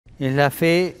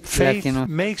Faith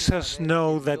makes us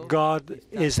know that God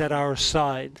is at our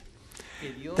side,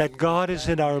 that God is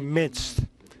in our midst,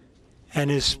 and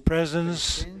His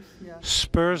presence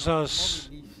spurs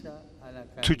us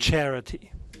to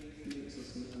charity.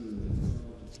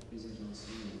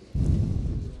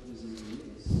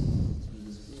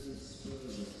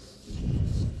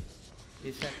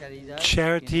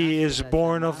 Charity is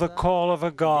born of the call of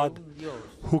a God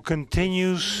who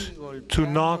continues to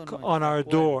knock on our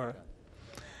door,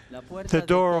 the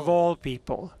door of all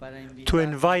people, to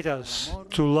invite us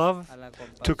to love,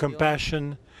 to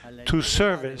compassion, to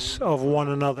service of one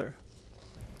another.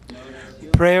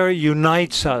 Prayer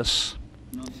unites us.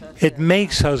 It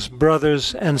makes us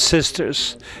brothers and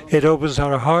sisters. It opens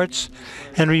our hearts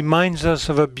and reminds us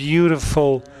of a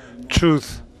beautiful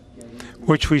truth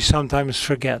which we sometimes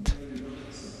forget.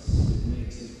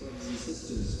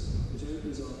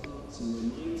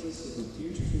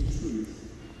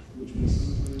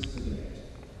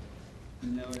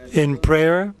 In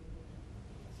prayer,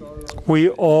 we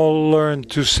all learn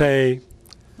to say,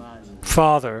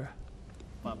 Father,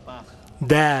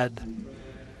 Dad.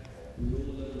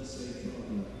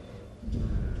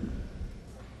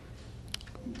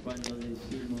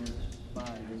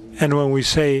 And when we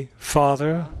say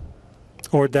Father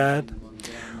or Dad,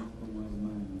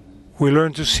 we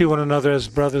learn to see one another as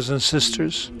brothers and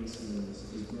sisters.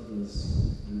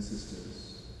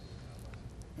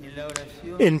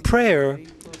 In prayer,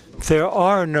 there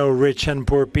are no rich and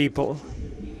poor people.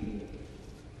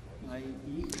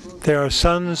 There are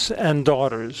sons and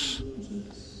daughters.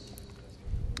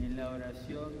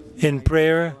 In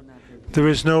prayer, there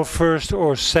is no first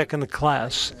or second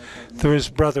class. There is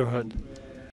brotherhood.